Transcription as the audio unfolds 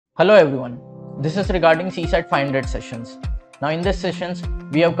Hello everyone, this is regarding CSAT 500 sessions. Now in this sessions,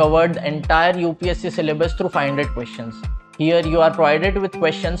 we have covered the entire UPSC syllabus through 500 questions. Here you are provided with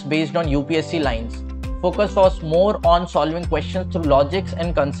questions based on UPSC lines. Focus was more on solving questions through logics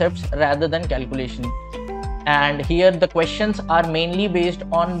and concepts rather than calculation. And here the questions are mainly based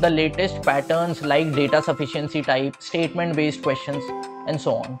on the latest patterns like data sufficiency type, statement based questions and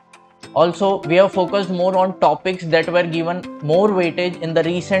so on. Also, we have focused more on topics that were given more weightage in the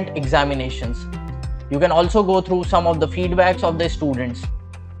recent examinations. You can also go through some of the feedbacks of the students.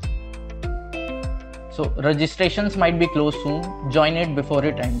 So registrations might be closed soon. Join it before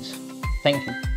it ends. Thank you.